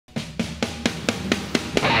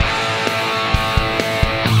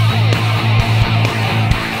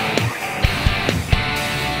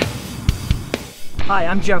Hi,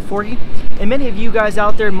 I'm Jeff Forgy, and many of you guys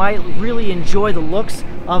out there might really enjoy the looks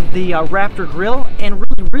of the Raptor Grille and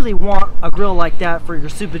really want a grill like that for your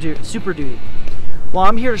Super Duty. Well,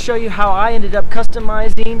 I'm here to show you how I ended up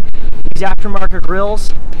customizing these aftermarket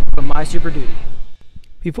grills for my Super Duty.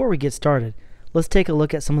 Before we get started, let's take a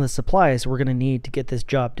look at some of the supplies we're going to need to get this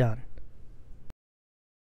job done.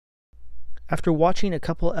 After watching a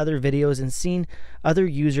couple other videos and seeing other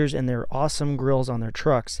users and their awesome grills on their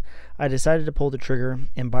trucks, I decided to pull the trigger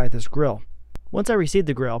and buy this grill. Once I received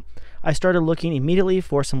the grill, I started looking immediately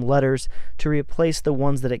for some letters to replace the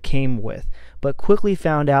ones that it came with, but quickly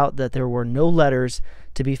found out that there were no letters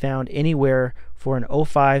to be found anywhere for an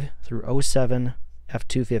 05 through 07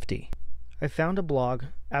 F250. I found a blog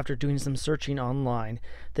after doing some searching online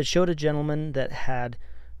that showed a gentleman that had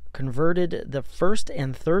converted the first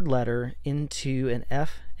and third letter into an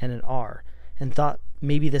F and an R, and thought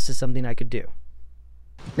maybe this is something I could do.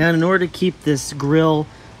 Now, in order to keep this grill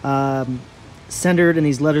centered and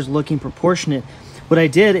these letters looking proportionate, what I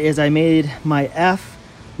did is I made my F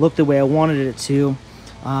look the way I wanted it to,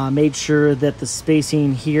 made sure that the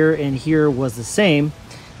spacing here and here was the same,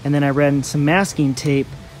 and then I ran some masking tape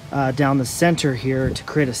down the center here to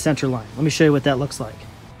create a center line. Let me show you what that looks like.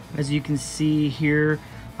 As you can see here,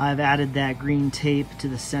 I've added that green tape to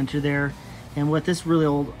the center there, and what this really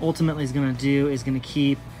ultimately is going to do is going to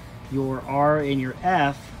keep your R and your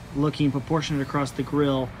F looking proportionate across the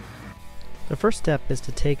grill. The first step is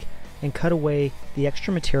to take and cut away the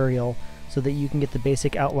extra material so that you can get the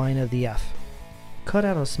basic outline of the F. Cut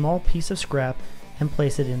out a small piece of scrap and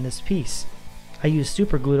place it in this piece. I used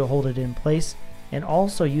super glue to hold it in place, and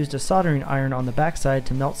also used a soldering iron on the backside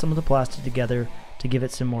to melt some of the plastic together to give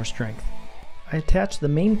it some more strength. I attached the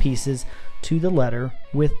main pieces to the letter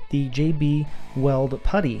with the JB Weld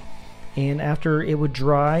putty, and after it would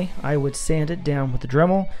dry, I would sand it down with the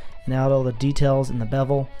Dremel and out all the details in the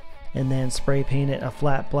bevel, and then spray paint it a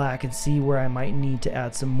flat black and see where I might need to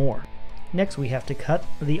add some more. Next, we have to cut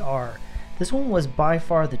the R. This one was by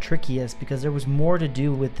far the trickiest because there was more to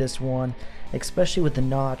do with this one, especially with the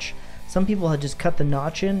notch. Some people had just cut the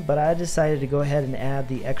notch in, but I decided to go ahead and add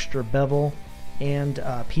the extra bevel and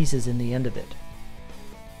pieces in the end of it.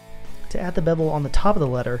 To add the bevel on the top of the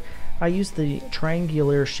letter, I used the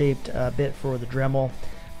triangular shaped bit for the Dremel.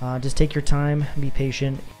 Just take your time, be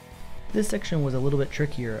patient. This section was a little bit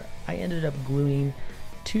trickier. I ended up gluing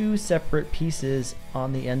two separate pieces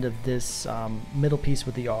on the end of this middle piece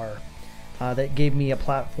with the R. That gave me a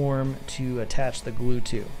platform to attach the glue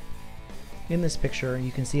to. In this picture,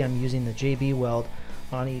 you can see I'm using the JB Weld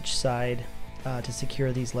on each side to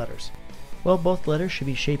secure these letters. Well, both letters should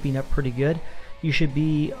be shaping up pretty good. You should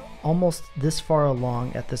be almost this far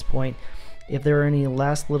along at this point. If there are any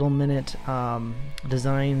last little minute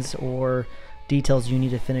designs or details you need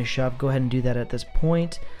to finish up, go ahead and do that at this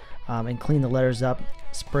point, and clean the letters up.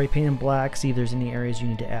 Spray paint in black, see if there's any areas you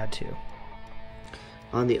need to add to.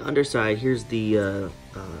 On the underside, here's the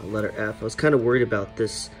letter F. I was kind of worried about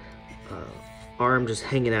this arm just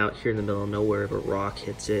hanging out here in the middle of nowhere if a rock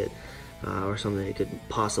hits it or something that could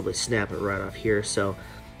possibly snap it right off here, so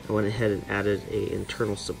I went ahead and added an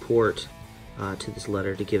internal support to this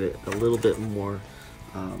letter to give it a little bit more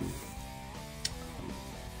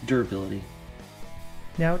durability.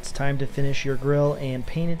 Now it's time to finish your grill and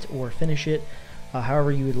paint it or finish it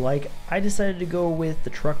however you would like. I decided to go with the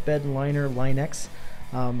truck bed liner Line-X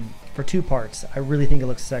for two parts. I really think it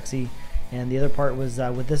looks sexy, and the other part was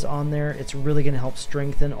with this on there, it's really going to help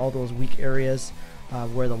strengthen all those weak areas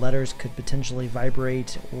where the letters could potentially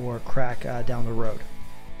vibrate or crack down the road.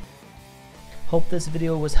 Hope this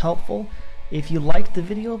video was helpful. If you liked the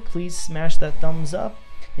video, please smash that thumbs up.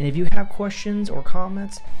 And if you have questions or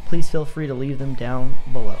comments, please feel free to leave them down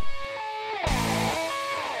below.